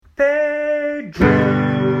Pedro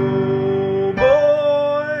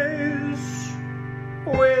Boys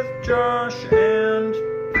with Josh and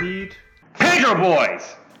Pete. Pedro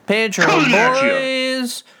Boys! Pedro Coming at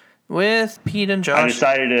Boys with Pete and Josh. I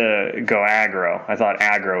decided to go aggro. I thought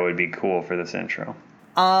aggro would be cool for this intro.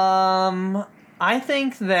 I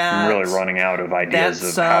think that I'm really running out of ideas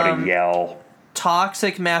of how to yell.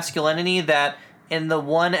 Toxic masculinity, that in the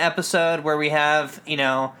one episode where we have,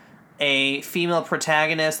 a female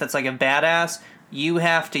protagonist that's like a badass, you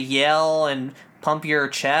have to yell and pump your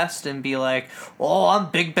chest and be like, "Oh, I'm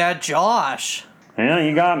Big Bad Josh." Yeah,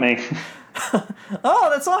 you got me. Oh,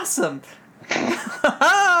 that's awesome.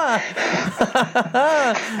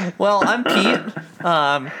 Well, I'm Pete,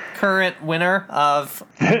 current winner of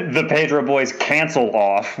The Pedro Boys Cancel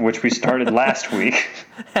Off, which we started last week.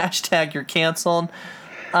 hashtag you're canceled.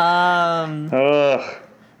 Ugh.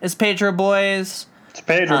 It's Pedro Boys. It's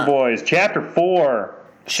Pedro Boys. Chapter 4.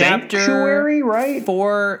 Sanctuary, right?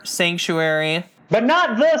 4, Sanctuary. But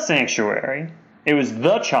not the Sanctuary. It was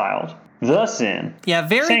the child. The sin. Yeah,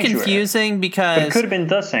 very Sanctuary. confusing But because it could have been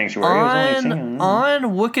the Sanctuary. It was only sin. on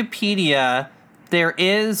Wikipedia, there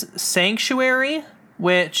is Sanctuary,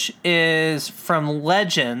 which is from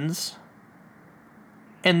Legends.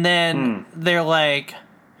 And then they're like,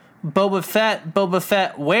 Boba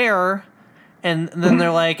Fett where? And then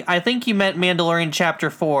they're like, I think you meant Mandalorian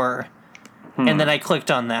Chapter 4. And then I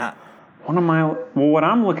clicked on that. What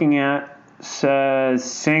I'm looking at says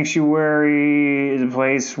Sanctuary is a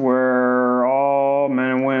place where all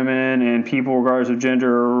men and women and people regardless of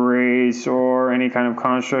gender or race or any kind of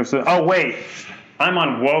constructs. Oh, wait. I'm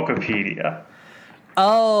on Wokepedia.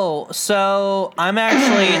 Oh, so I'm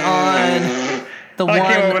actually on the one...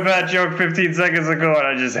 I came up with that joke 15 seconds ago and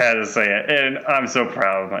I just had to say it. And I'm so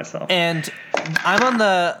proud of myself. And I'm on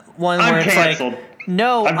the one where I'm it's canceled. like,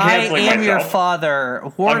 no, I'm I canceling am your myself. father.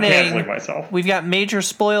 I'm Warning, canceling myself. we've got major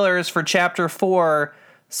spoilers for Chapter 4,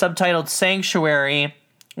 subtitled Sanctuary,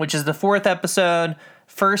 which is the 4th episode,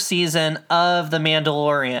 1st season of The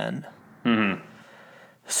Mandalorian. Mm-hmm.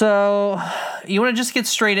 So, you want to just get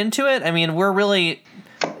straight into it? I mean, we're really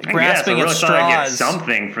grasping I at really thought I'd get straws.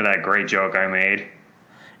 something for that great joke I made.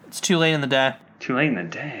 It's too late in the day. Too late in the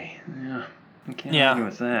day. Yeah. I can't Yeah. argue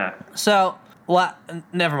with that. So,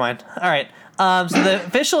 never mind. All right. So the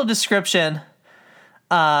official description is...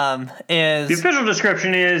 The official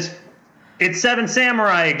description is, it's Seven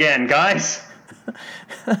Samurai again, guys.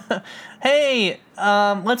 Hey,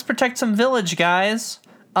 let's protect some village, guys.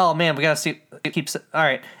 Oh, man, we gotta see... All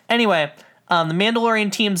right. Anyway, the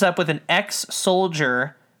Mandalorian teams up with an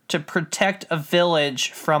ex-soldier to protect a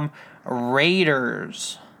village from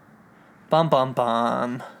raiders. Bum, bum,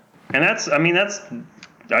 bum. And that's,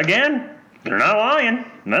 again, they're not lying.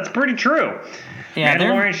 That's pretty true. Yeah,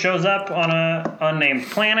 Mandalorian shows up on a unnamed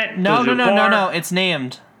planet. No. Dazukar. It's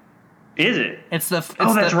named. Is it? It's the...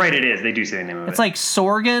 That's right, it is. They do say the name of it. It's like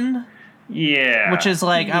Sorgan, Yeah. which is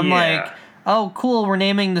like... I'm Yeah. like, oh, cool, we're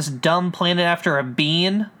naming this dumb planet after a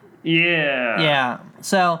bean. Yeah. Yeah.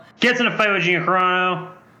 So, Gets in a fight with Gina Carano.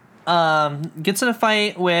 gets in a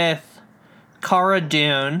fight with Cara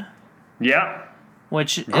Dune, Yeah.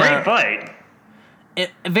 which... Great fight.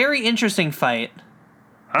 A very interesting fight.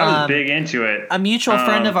 I was big into it. A mutual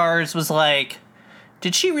friend of ours was like,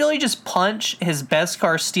 did she really just punch his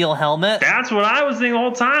Beskar steel helmet? That's what I was thinking the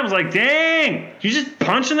whole time. I was like, dang, you just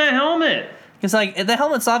punching that helmet. Because, like, the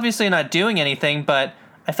helmet's obviously not doing anything, but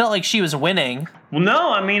I felt like she was winning. Well,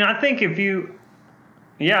 no, I think if you're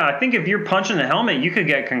punching the helmet, you could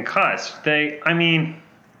get concussed.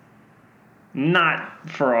 Not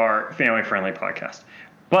for our family-friendly podcast,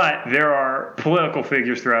 but there are political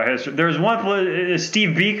figures throughout history. There's one,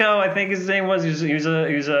 Steve Biko, I think his name was. He was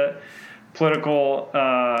a political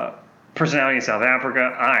personality in South Africa.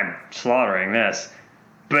 I'm slaughtering this.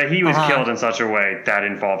 But he was killed in such a way that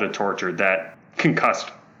involved a torture that concussed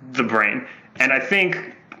the brain. And I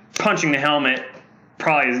think punching the helmet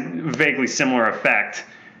probably is vaguely similar effect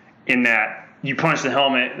in that you punch the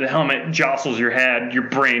helmet jostles your head, your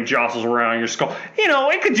brain jostles around your skull.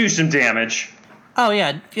 It could do some damage. Oh,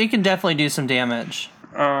 yeah, it can definitely do some damage.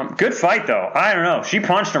 Good fight, though. I don't know. She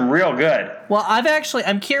punched him real good. Well,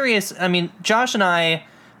 I'm curious. I mean, Josh and I,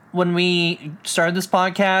 when we started this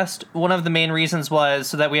podcast, one of the main reasons was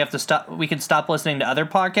so that we could stop listening to other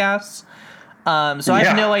podcasts. So I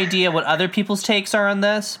have no idea what other people's takes are on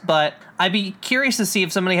this, but I'd be curious to see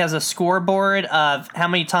if somebody has a scoreboard of how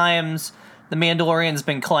many times the Mandalorian's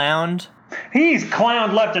been clowned. He's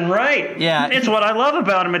clowned left and right. Yeah. It's what I love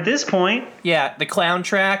about him at this point. Yeah, the clown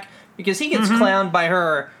track, because he gets clowned by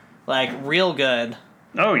her, like, real good.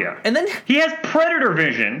 Oh, yeah. And then he has predator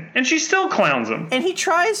vision, and she still clowns him. And he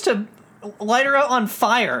tries to light her out on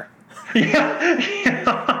fire.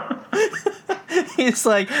 Yeah. He's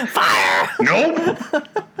like, fire! Nope.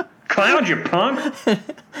 Clowned, you punk.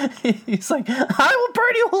 He's like, I will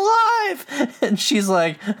burn you alive. And she's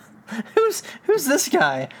like, who's this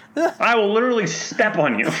guy? I will literally step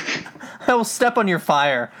on you. I will step on your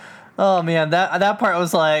fire. Oh man, that part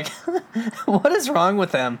was like, what is wrong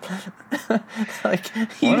with him? Like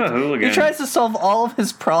what a hooligan. He tries to solve all of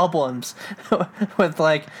his problems with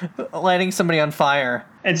like lighting somebody on fire.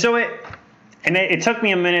 And so it took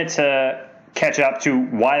me a minute to catch up to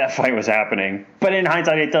why that fight was happening. But in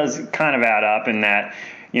hindsight, it does kind of add up in that,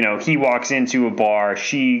 he walks into a bar,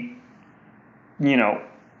 she,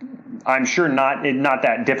 I'm sure not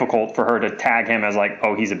that difficult for her to tag him as like,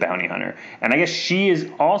 oh, he's a bounty hunter. And I guess she is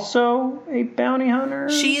also a bounty hunter.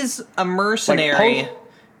 She's a mercenary,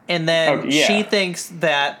 and then she thinks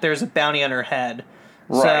that there's a bounty on her head.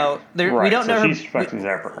 Right. So we don't know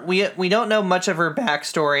her. We don't know much of her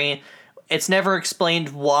backstory. It's never explained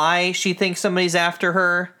why she thinks somebody's after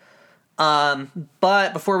her.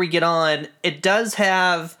 But before we get on, it does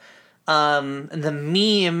have the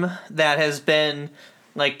meme that has been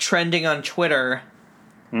like trending on Twitter,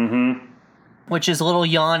 which is little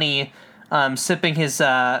Yanni sipping his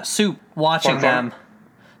soup, watching them.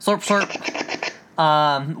 Slurp,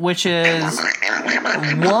 slurp. Which is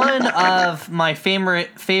one of my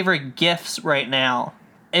favorite gifts right now.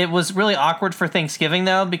 It was really awkward for Thanksgiving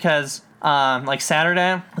though, because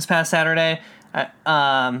this past Saturday,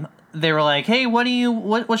 they were like, "Hey, what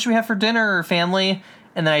should we have for dinner, family?"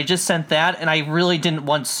 And then I just sent that, and I really didn't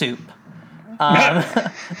want soup.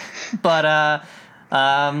 But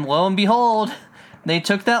lo and behold, they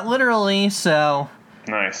took that literally. So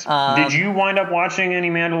nice. Did you wind up watching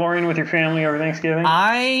any Mandalorian with your family over Thanksgiving?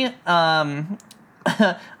 I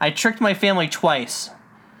tricked my family twice.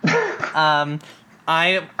 Classic.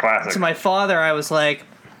 To my father, I was like,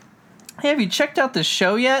 "Hey, have you checked out this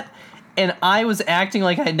show yet?" And I was acting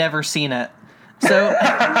like I'd never seen it. So,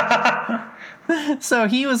 so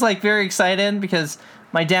he was like very excited because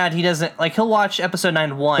my dad, he doesn't like, he'll watch episode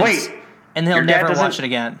 9 once, and he'll never watch it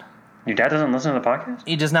again. Your dad doesn't listen to the podcast?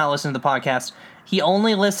 He does not listen to the podcast. He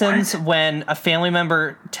only listens when a family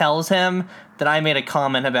member tells him that I made a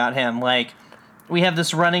comment about him. Like, we have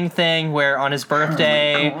this running thing where on his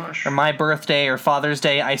birthday, or my birthday, or Father's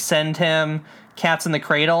Day, I send him Cats in the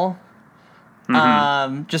Cradle.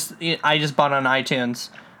 I just bought it on iTunes,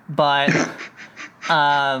 but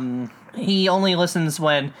he only listens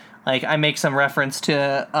when like I make some reference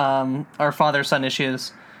to our father-son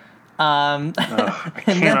issues. I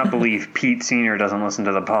cannot believe Pete Sr. doesn't listen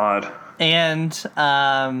to the pod. And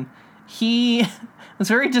he was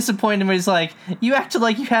very disappointed when he's like, "You acted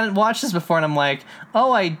like you hadn't watched this before," and I'm like,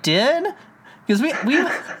 "Oh, I did." Because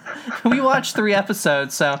we watched 3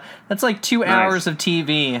 episodes, so that's like 2 hours of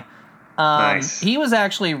TV. Nice. He was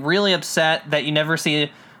actually really upset that you never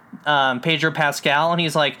see Pedro Pascal, and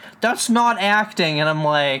he's like, "That's not acting," and I'm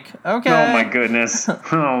like, "Okay." Oh my goodness.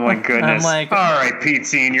 I'm like, all right, Pete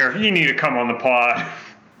Sr., you need to come on the pod.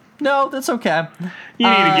 No, that's okay. You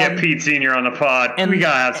need to get Pete Sr. on the pod. We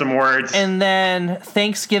gotta have some words. And then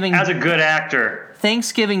Thanksgiving. As a good actor.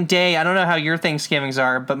 Thanksgiving Day, I don't know how your Thanksgivings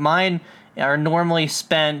are, but mine are normally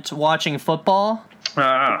spent watching football.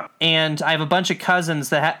 And I have a bunch of cousins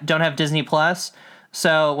that don't have Disney Plus.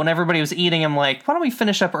 So when everybody was eating, I'm like, why don't we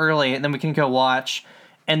finish up early and then we can go watch?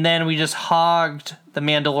 And then we just hogged The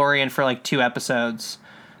Mandalorian for like 2 episodes.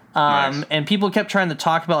 Nice. And people kept trying to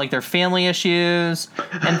talk about like their family issues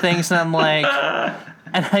and things. And I'm like,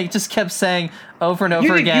 and I just kept saying over and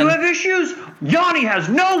over again. You have issues? Yanni has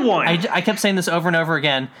no one. I kept saying this over and over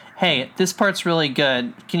again. Hey, this part's really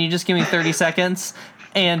good. Can you just give me 30 seconds?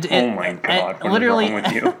 And oh my God, what is wrong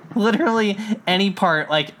with you? Literally any part,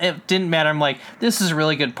 like, it didn't matter. I'm like, this is a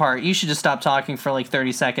really good part. You should just stop talking for like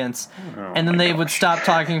 30 seconds. And then they would stop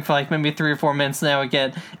talking for like maybe 3 or 4 minutes, and they would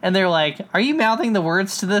get, and they're like, are you mouthing the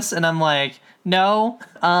words to this? And I'm like, no.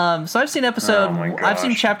 So I've seen I've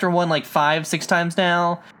seen chapter 1 like 5-6 times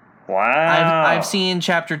now. Wow. I've seen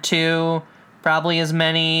chapter 2 probably as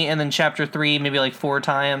many, and then chapter 3 maybe like 4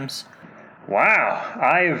 times. Wow.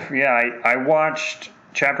 I watched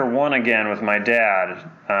chapter 1 again with my dad,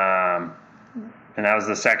 and that was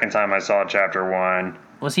the second time I saw chapter 1.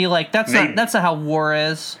 Was he like, that's not how war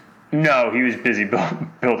is? No, he was busy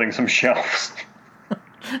building some shelves.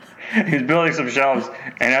 He was building some shelves,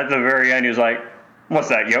 and at the very end he was like, what's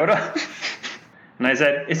that, Yoda? And I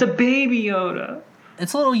said, it's a baby Yoda.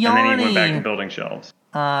 It's a little Yanni. And then he went back to building shelves.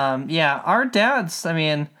 Yeah, our dads, I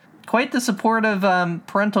mean, quite the supportive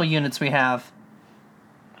parental units we have.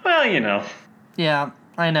 Well, you know. Yeah,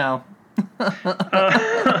 I know.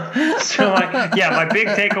 So, my big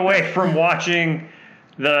takeaway from watching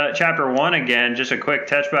the chapter 1 again, just a quick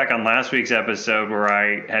touchback on last week's episode where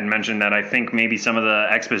I had mentioned that I think maybe some of the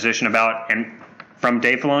exposition about, and from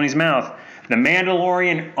Dave Filoni's mouth, the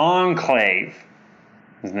Mandalorian Enclave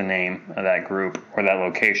is the name of that group, or that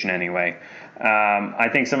location anyway. I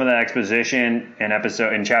think some of the exposition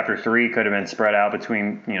in chapter 3 could have been spread out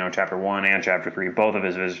between, chapter 1 and chapter 3, both of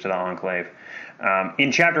his visits to the Enclave.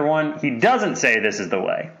 In chapter 1, he doesn't say this is the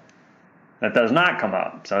way. That does not come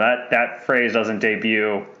up. So that phrase doesn't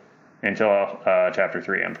debut until chapter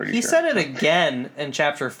 3, I'm pretty sure. He said it again in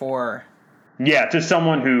chapter 4. Yeah, to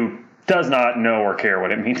someone who does not know or care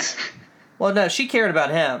what it means. Well, no, she cared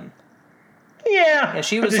about him. Yeah. And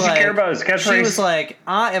she was Did like, she care about his catchphrase? She was like,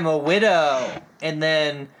 I am a widow. And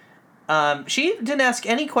then she didn't ask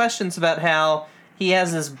any questions about how he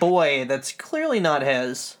has this boy that's clearly not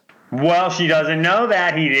his. Well, she doesn't know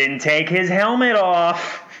that. He didn't take his helmet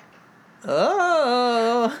off.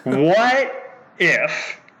 Oh. What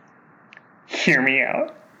if? Hear me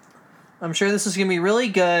out. I'm sure this is going to be really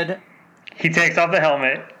good. He takes off the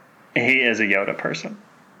helmet, and he is a Yoda person.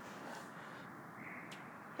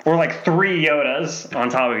 Or like 3 Yodas on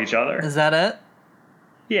top of each other. Is that it?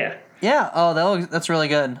 Yeah. Yeah. Oh, that's really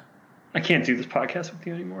good. I can't do this podcast with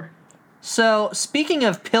you anymore. So, speaking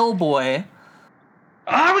of Pillboy...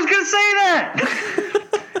 I was going to say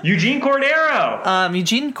that! Eugene Cordero!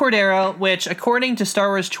 Eugene Cordero, which, according to Star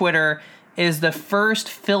Wars Twitter, is the first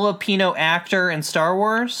Filipino actor in Star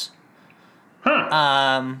Wars.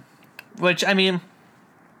 Huh. Which, I mean,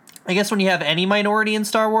 I guess when you have any minority in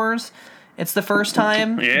Star Wars... It's the first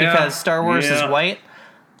time because Star Wars is white.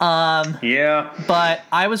 Yeah. But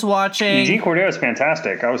I was watching... Eugene Cordero is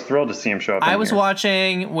fantastic. I was thrilled to see him show up I was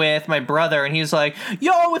watching with my brother, and he was like,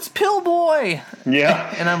 yo, it's Pillboy!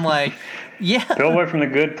 Yeah. And I'm like, yeah. Pillboy from The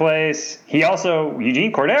Good Place.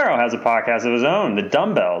 Eugene Cordero has a podcast of his own, The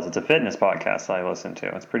Dumbbells. It's a fitness podcast I listen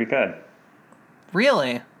to. It's pretty good.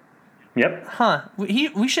 Really? Yep. Huh.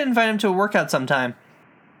 We should invite him to a workout sometime.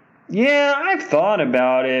 Yeah, I've thought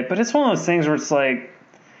about it, but it's one of those things where it's like,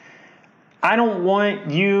 I don't want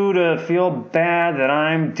you to feel bad that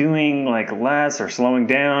I'm doing like less or slowing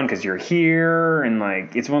down because you're here, and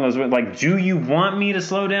like it's one of those like, do you want me to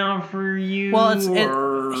slow down for you? Well,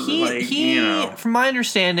 from my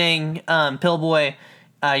understanding, Pillboy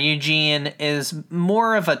Eugene is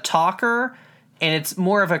more of a talker, and it's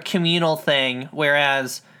more of a communal thing,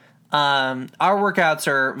 whereas our workouts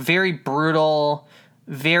are very brutal.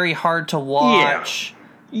 Very hard to watch.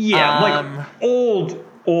 Yeah, like old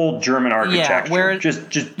German architecture. Yeah, where just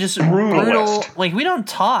brutal. Like, we don't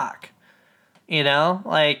talk.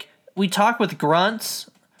 Like, we talk with grunts,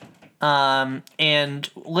 and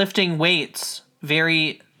lifting weights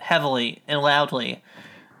very heavily and loudly.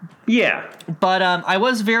 Yeah. But I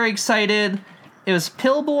was very excited. It was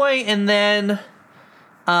Pillboy, and then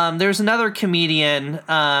there's another comedian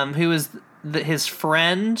who was his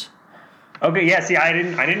friend. Okay, yeah, see, I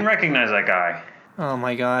didn't recognize that guy. Oh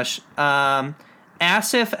my gosh.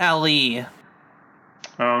 Asif Ali.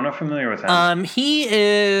 Oh, I'm not familiar with him. He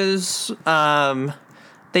is,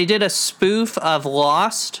 they did a spoof of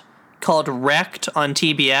Lost called Wrecked on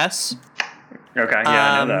TBS. Okay,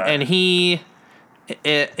 yeah, I know that. And he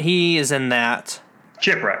is in that.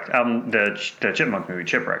 Chipwrecked, the Chipmunk movie,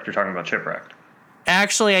 Chipwrecked. You're talking about Chipwrecked.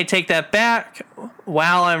 Actually, I take that back.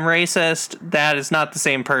 Wow, I'm racist. That is not the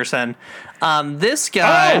same person. This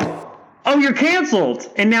guy... Oh, you're canceled,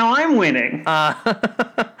 and now I'm winning.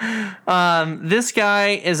 This guy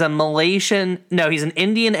is a Malaysian... No, he's an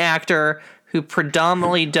Indian actor who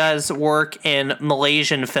predominantly does work in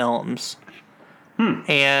Malaysian films.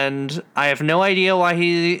 And I have no idea why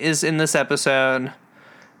he is in this episode.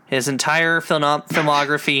 His entire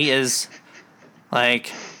filmography is,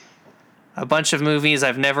 like... a bunch of movies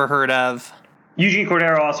I've never heard of. Eugene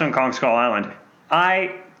Cordero also in Kong Skull Island.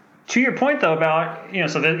 To your point though about you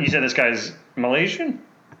said this guy's Malaysian.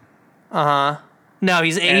 No,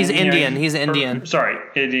 he's Indian. He's Indian. Sorry,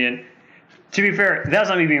 Indian. To be fair, that's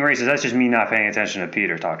not me being racist. That's just me not paying attention to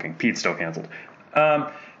Peter talking. Pete's still canceled.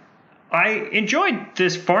 I enjoyed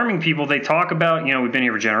this farming people. They talk about we've been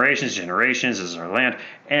here for generations. This is our land,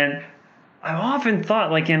 and I've often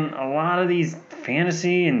thought, like, in a lot of these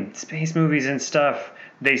fantasy and space movies and stuff,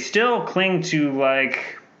 they still cling to,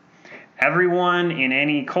 like, everyone in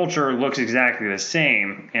any culture looks exactly the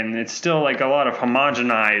same, and it's still, like, a lot of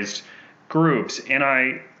homogenized groups. And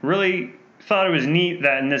I really thought it was neat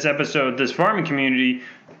that in this episode, this farming community,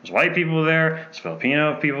 there's white people there, there's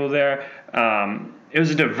Filipino people there. It was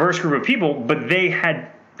a diverse group of people, but they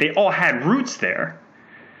all had roots there.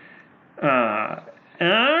 And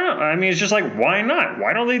I don't know. I mean, it's just like, why not?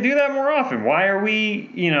 Why don't they do that more often? Why are we,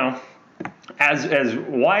 as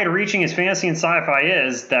wide-reaching as fantasy and sci-fi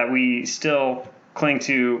is, that we still cling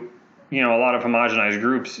to, a lot of homogenized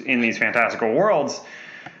groups in these fantastical worlds?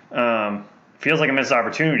 Feels like a missed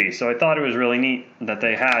opportunity. So I thought it was really neat that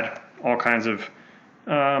they had all kinds of,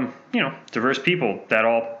 diverse people that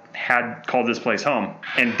all had called this place home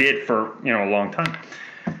and did for, a long time.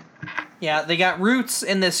 Yeah, they got roots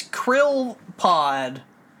in this krill pod.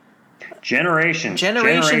 Generations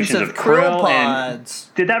of krill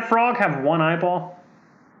pods. Did that frog have one eyeball?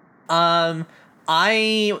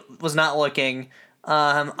 I was not looking.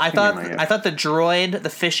 I thought the droid, the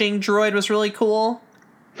fishing droid, was really cool.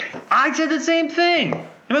 I said the same thing.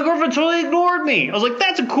 And my girlfriend totally ignored me. I was like,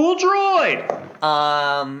 "That's a cool droid."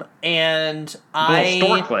 And little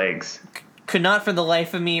stork legs. Could not for the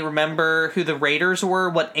life of me remember who the raiders were,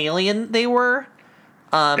 what alien they were.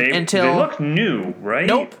 They look new, right?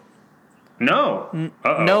 Nope. No.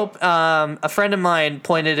 Nope. A friend of mine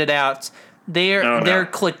pointed it out. They're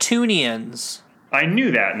Klatooinians. I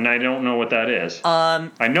knew that, and I don't know what that is.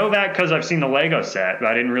 I know that because I've seen the Lego set, but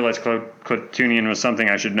I didn't realize Klatoonian was something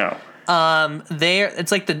I should know. They're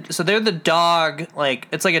the dog,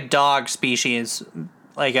 it's like a dog species,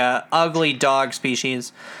 like a ugly dog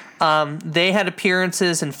species. They had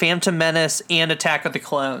appearances in Phantom Menace and Attack of the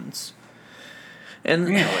Clones. And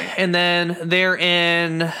really? And then they're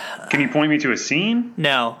in... Can you point me to a scene?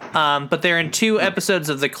 No. But they're in 2 episodes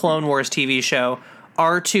of the Clone Wars TV show.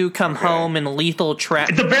 R2 Come Home and Lethal Track...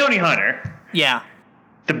 It's a bounty hunter. Yeah.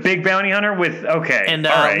 The big bounty hunter with... Okay. And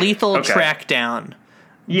right. Lethal Trackdown.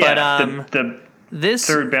 Yeah, but, this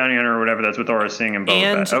third bounty hunter or whatever, that's with Aura Singh and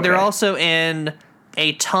Boba Fett. And they're also in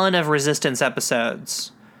a ton of Resistance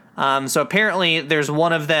episodes. So apparently there's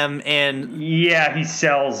one of them in... Yeah, he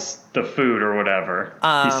sells the food or whatever.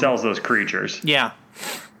 He sells those creatures. Yeah.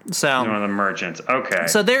 So... He's one of the merchants. Okay.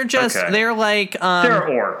 So they're just... Okay. They're like... they're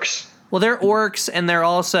orcs. Well, they're orcs, and they're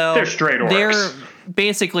also... They're straight orcs. They're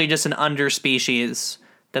basically just an underspecies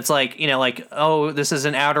that's like, this is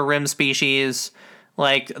an Outer Rim species.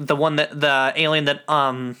 Like, the alien that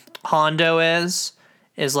Hondo is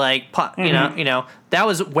like, that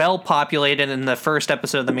was well populated in the first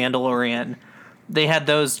episode of The Mandalorian. They had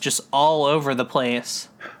those just all over the place.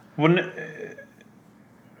 Hondo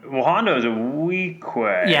is a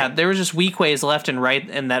Weequay. Yeah, there was just Weequays left and right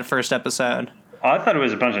in that first episode. I thought it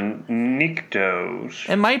was a bunch of Niktos.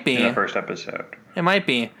 It might be. In the first episode. It might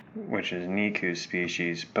be. Which is Niku's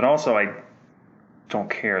species. But also, I don't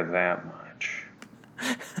care that much.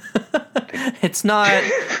 It's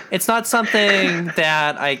not something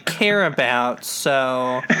that I care about,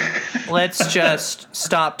 so let's just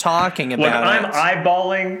stop talking about it. I'm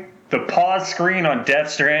eyeballing the pause screen on Death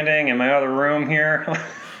Stranding in my other room here.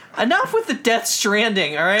 Enough with the Death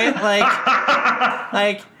Stranding, all right?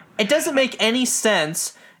 Like it doesn't make any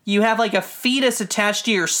sense. You have like a fetus attached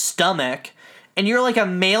to your stomach, and you're like a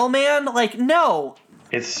mailman? Like, no.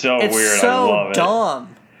 It's so weird. It's so I love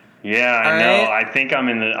dumb. Yeah, I know. I think I'm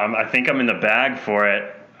in the bag for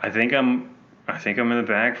it. I think I'm in the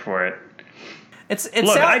bag for it.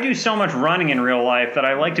 Look, I do so much running in real life that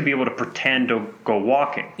I like to be able to pretend to go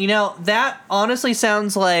walking. That honestly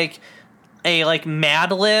sounds like a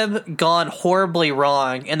Mad Lib gone horribly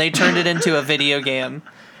wrong, and they turned it into a video game.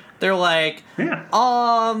 They're like,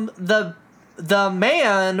 the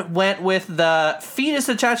man went with the fetus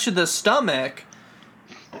attached to the stomach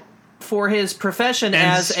for his profession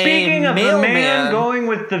as a mailman. Speaking of the man going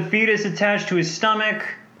with the fetus attached to his stomach,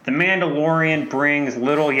 the Mandalorian brings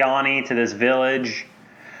little Yanni to this village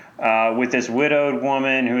with this widowed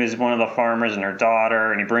woman who is one of the farmers and her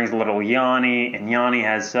daughter, and he brings little Yanni, and Yanni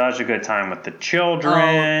has such a good time with the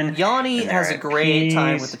children. Yanni has a great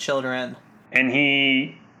time with the children. And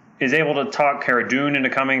he is able to talk Cara Dune into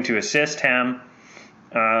coming to assist him.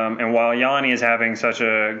 And while Yanni is having such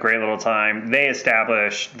a great little time, they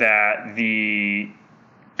establish that the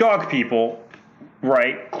dog people,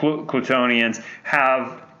 right, Klatoonians,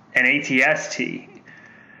 have an ATST,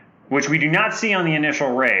 which we do not see on the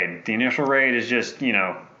initial raid. The initial raid is just,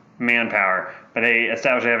 manpower. But they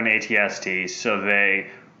establish they have an ATST, so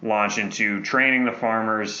they launch into training the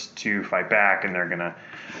farmers to fight back, and they're going to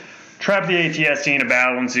trap the ATST in a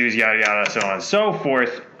battle ensues, yada, yada, so on and so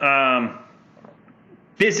forth.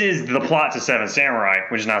 This is the plot to Seven Samurai,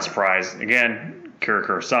 which is not a surprise. Again,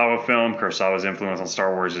 Kurosawa film. Kurosawa's influence on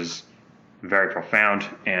Star Wars is very profound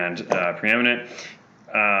and preeminent.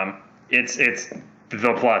 It's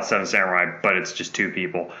the plot to Seven Samurai, but it's just 2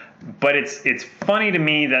 people. But it's funny to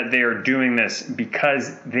me that they are doing this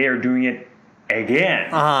because they are doing it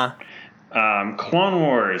again. Clone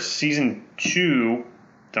Wars Season 2,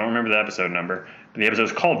 don't remember the episode number, but the episode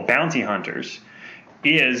is called Bounty Hunters,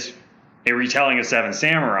 is a retelling of Seven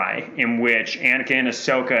Samurai in which Anakin,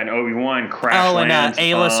 Ahsoka, and Obi-Wan crash land. And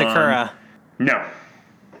Ayla Secura. No.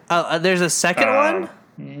 Oh, there's a second one?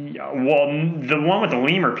 Yeah, well, the one with the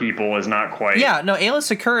lemur people is not quite... Yeah, no, Ayla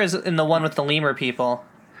Secura is in the one with the lemur people.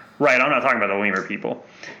 Right, I'm not talking about the lemur people.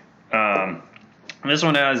 This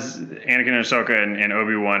one has Anakin and Ahsoka and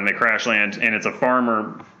Obi-Wan. They crash land, and it's a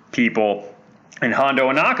farmer people. And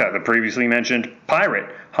Hondo Ohnaka, the previously mentioned pirate,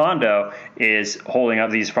 Hondo is holding up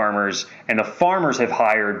these farmers, and the farmers have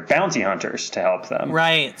hired bounty hunters to help them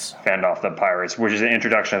fend off the pirates, which is an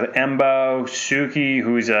introduction of Embo, Suki,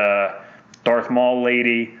 who's a Darth Maul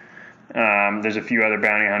lady. There's a few other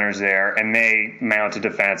bounty hunters there, and they mount a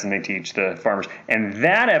defense and they teach the farmers. And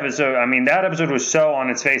that episode was so on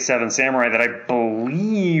its face Seven Samurai that I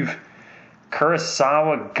believe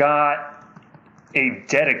Kurosawa got a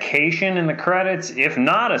dedication in the credits, if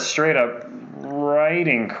not a straight up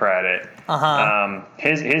writing credit.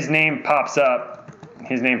 His name pops up.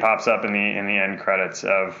 His name pops up in the end credits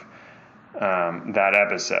of that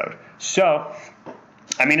episode. So,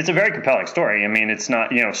 I mean, it's a very compelling story. I mean, it's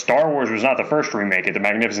not, Star Wars was not the first remake. The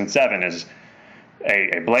Magnificent Seven is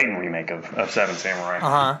a blatant remake of Seven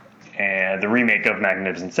Samurai. And the remake of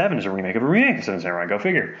Magnificent Seven is a remake of Seven Samurai. Go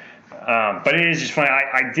figure. But it is just funny.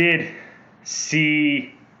 I did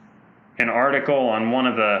see an article on one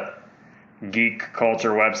of the geek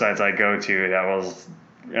culture websites I go to that was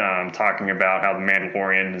talking about how The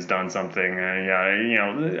Mandalorian has done something,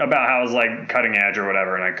 about how it's like cutting edge or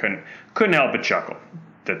whatever, and I couldn't help but chuckle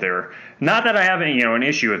that they were, not that I have any, an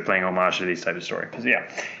issue with playing homage to these types of stories, because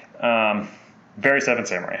very Seven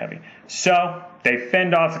Samurai heavy. So they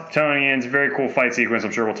fend off the Kryptonians, very cool fight sequence.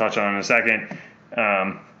 I'm sure we'll touch on in a second.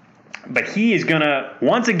 But he is gonna,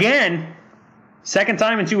 once again, second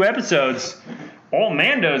time in 2 episodes, old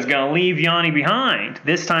Mando is going to leave Yanni behind.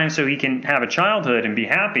 This time so he can have a childhood and be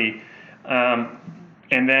happy. And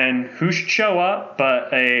then who should show up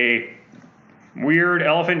but a weird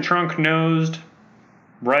elephant trunk-nosed,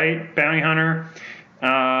 bounty hunter.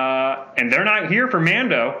 And they're not here for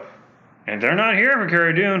Mando. And they're not here for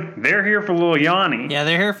Cara Dune. They're here for little Yanni. Yeah,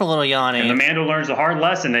 they're here for little Yanni. And the Mando learns the hard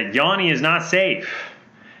lesson that Yanni is not safe.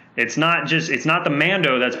 It's not the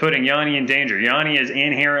Mando that's putting Yanni in danger. Yanni is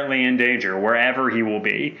inherently in danger wherever he will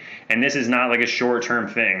be. And this is not like a short-term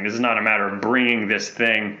thing. This is not a matter of bringing this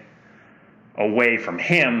thing away from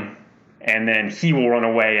him and then he will run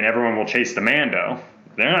away and everyone will chase the Mando.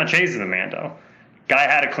 They're not chasing the Mando. Guy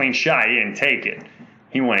had a clean shot. He didn't take it.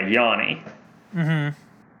 He wanted Yanni. Mm-hmm.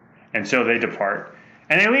 And so they depart.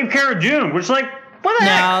 And they leave Cara Dune, which is like, what the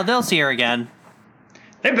heck? No, they'll see her again.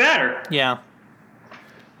 They better. Yeah.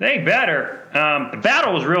 They better. The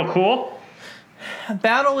battle was real cool.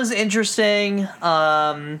 Battle was interesting.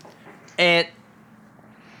 It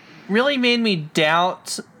really made me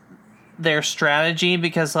doubt their strategy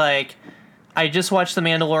because, I just watched The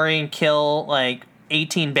Mandalorian kill,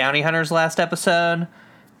 18 bounty hunters last episode,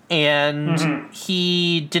 and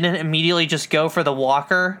he didn't immediately just go for the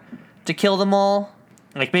walker to kill them all.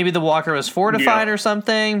 Maybe the walker was fortified or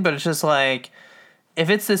something, but it's just if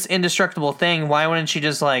it's this indestructible thing, why wouldn't she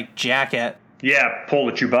just, jack it? Yeah, pull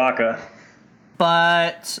the Chewbacca.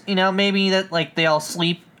 But, maybe that, they all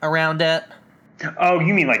sleep around it. Oh,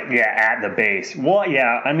 you mean, at the base. Well,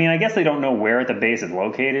 yeah, I mean, I guess they don't know where the base is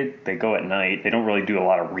located. They go at night. They don't really do a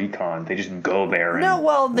lot of recon. They just go there and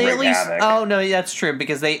they at least... havoc. Oh, no, that's true,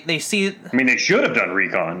 because they see... I mean, they should have done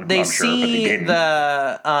recon, They I'm see sure, but they didn't.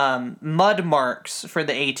 the mud marks for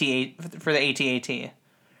the AT-AT.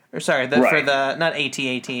 Or sorry, for the not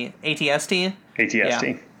AT-AT, ATST.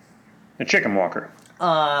 ATST, a chicken walker.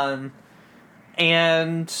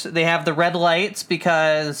 And they have the red lights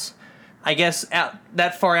because I guess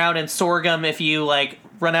that far out in Sorghum, if you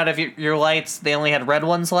run out of your lights, they only had red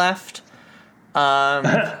ones left. Well,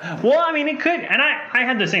 I mean, it could, and I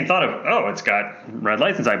had the same thought of, it's got red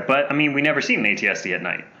lights inside, but I mean, we never see an ATST at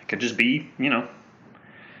night. It could just be,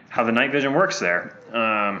 how the night vision works there.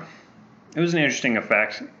 It was an interesting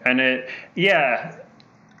effect, and it's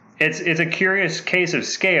a curious case of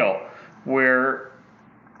scale where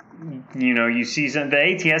you see the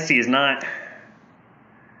ATST is not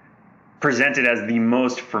presented as the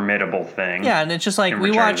most formidable thing. Yeah, and it's just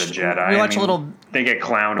we watch they get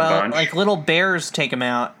clowned a bunch. Little bears take them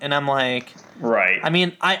out, and I'm like, right. I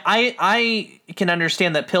mean, I can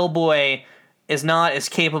understand that Pillboy is not as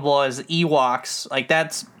capable as Ewoks.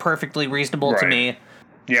 That's perfectly reasonable to me.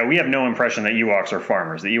 Yeah, we have no impression that Ewoks are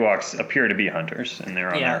farmers. The Ewoks appear to be hunters, and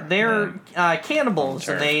they're on they're cannibals,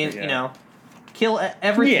 and they kill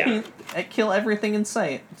everything. Kill everything in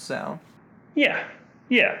sight. So. Yeah.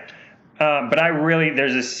 But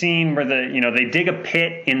there's a scene where they dig a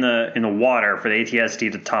pit in the water for the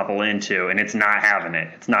AT-ST to topple into, and it's not having it.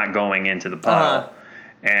 It's not going into the puddle.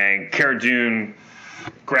 And Cara Dune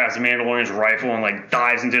grabs the Mandalorian's rifle and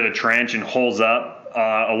dives into the trench and holds up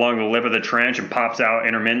along the lip of the trench and pops out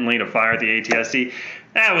intermittently to fire at the AT-ST.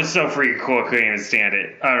 That was so freaking cool. I couldn't even stand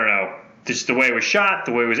it. I don't know. Just the way it was shot,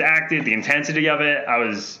 the way it was acted, the intensity of it. I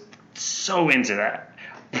was so into that.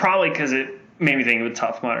 Probably because it made me think of a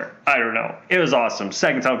Tough Mudder. I don't know. It was awesome.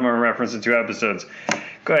 Second Tough Mudder reference in 2 episodes.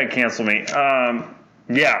 Go ahead, cancel me.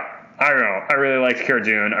 Yeah, I don't know. I really liked Cara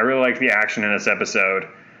Dune. I really liked the action in this episode.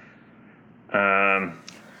 I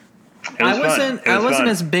wasn't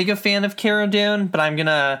as big a fan of Cara Dune, but I'm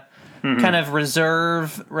gonna kind of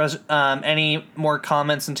reserve any more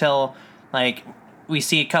comments until we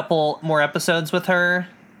see a couple more episodes with her.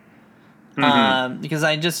 Because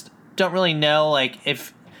I just don't really know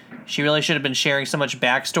if she really should have been sharing so much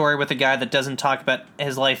backstory with a guy that doesn't talk about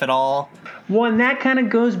his life at all. Well, and that kind of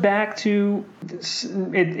goes back to it's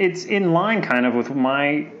in line kind of with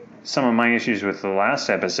some of my issues with the last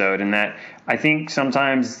episode, in that I think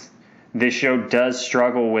sometimes this show does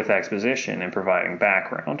struggle with exposition and providing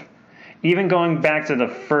background. Even going back to the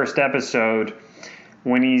first episode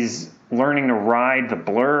when he's learning to ride the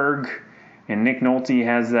Blurg, and Nick Nolte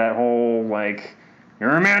has that whole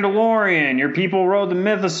you're a Mandalorian, your people rode the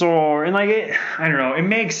Mythosaur, and I don't know, it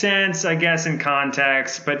makes sense, I guess, in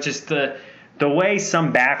context, but just the way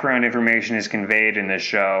some background information is conveyed in this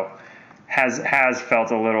show has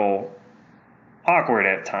felt a little awkward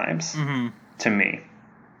at times to me.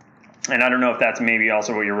 And I don't know if that's maybe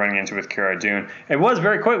also what you're running into with Cara Dune. It was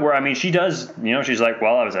very quick where, she does, she's like,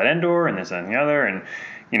 well, I was at Endor and this and the other, and,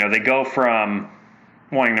 they go from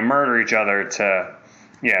wanting to murder each other to,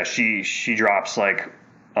 she drops a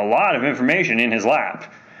lot of information in his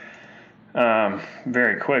lap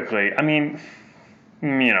very quickly.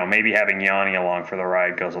 Maybe having Yanni along for the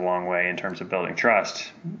ride goes a long way in terms of building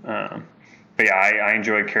trust. But yeah, I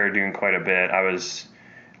enjoyed Cara Dune quite a bit.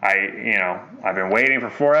 I've been waiting for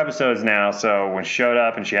 4 episodes now, so when she showed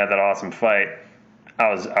up and she had that awesome fight,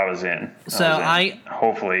 I was in.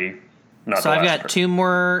 Hopefully not. So I've got 2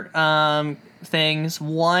 more things.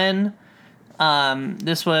 One,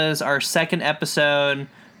 this was our second episode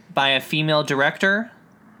by a female director.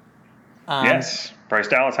 Yes, Bryce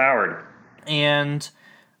Dallas Howard. And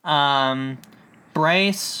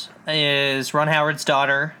Bryce is Ron Howard's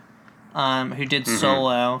daughter, who did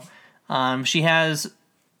Solo. She has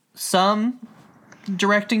some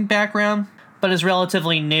directing background, but is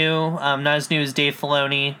relatively new. Not as new as Dave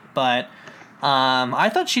Filoni, but I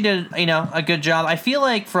thought she did, a good job. I feel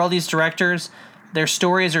like for all these directors, their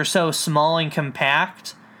stories are so small and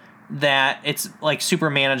compact that it's super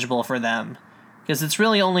manageable for them, because it's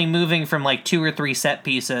really only moving from 2 or 3 set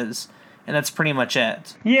pieces, and that's pretty much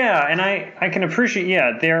it. Yeah, and I can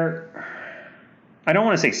appreciate, they're, I don't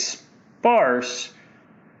want to say sparse,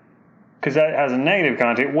 because that has a negative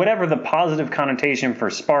connotation, whatever the positive connotation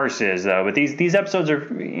for sparse is, though. But these episodes are,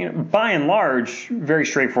 by and large, very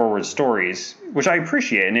straightforward stories, which I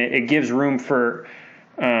appreciate, and it gives room for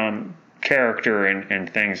character and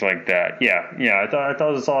things like that. Yeah. I thought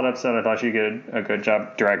it was a solid episode. I thought she did a good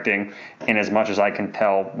job directing, in as much as I can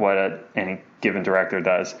tell what any given director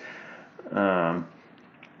does. I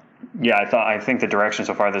think the direction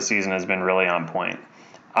so far this season has been really on point.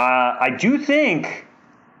 I do think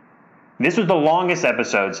this was the longest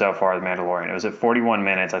episode so far of The Mandalorian. It was at 41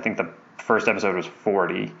 minutes. I think the first episode was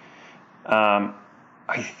 40. I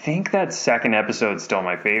think that second episode's still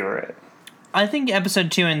my favorite. I think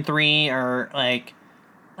episode 2 and 3 are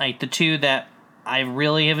the 2 that I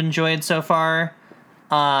really have enjoyed so far.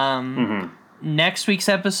 Next week's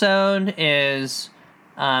episode is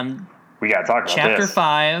we gotta talk about chapter this.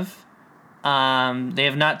 5. They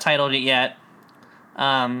have not titled it yet.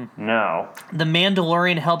 No. The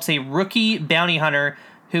Mandalorian helps a rookie bounty hunter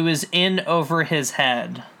who is in over his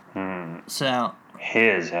head. So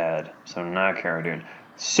his head. So not Cara Dune.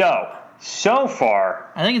 So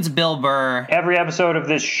far, I think it's Bill Burr. Every episode of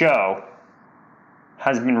this show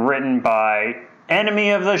has been written by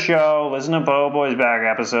enemy of the show. Listen to Bo Boys Back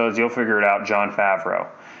episodes. You'll figure it out. Jon Favreau.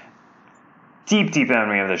 Deep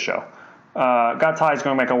enemy of the show. Got ties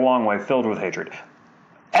going back a long way, filled with hatred.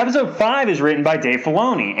 Episode 5 is written by Dave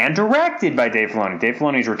Filoni and directed by Dave Filoni. Dave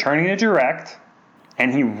Filoni's returning to direct,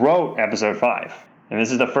 and he wrote episode 5. And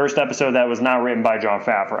this is the first episode that was not written by Jon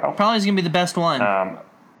Favreau. Probably is going to be the best one.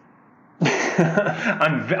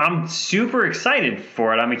 I'm super excited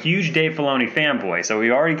for it. I'm a huge Dave Filoni fanboy, so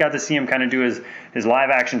we already got to see him kind of do his live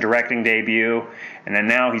action directing debut, and then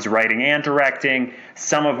now he's writing and directing.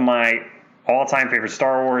 Some of my all-time favorite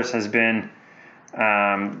Star Wars has been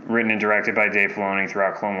written and directed by Dave Filoni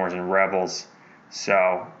throughout Clone Wars and Rebels,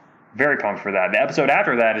 so very pumped for that. The episode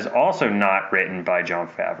after that is also not written by Jon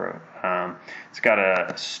Favreau. It's got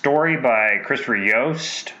a story by Christopher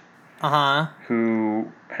Yost,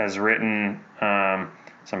 who has written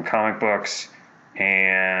some comic books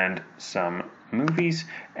and some movies,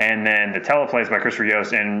 and then the teleplays by Christopher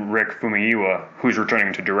Yost and Rick Famuyiwa, who's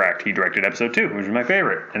returning to direct. He directed episode 2, which is my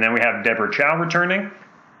favorite. And then we have Deborah Chow returning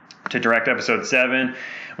to direct episode 7,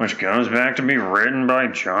 which goes back to be written by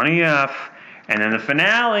Johnny F. And then the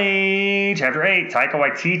finale, chapter 8, Taika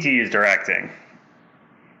Waititi is directing.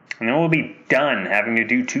 And then we'll be done having to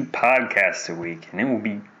do 2 podcasts a week, and it will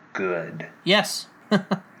be good. Yes.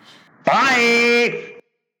 Bye!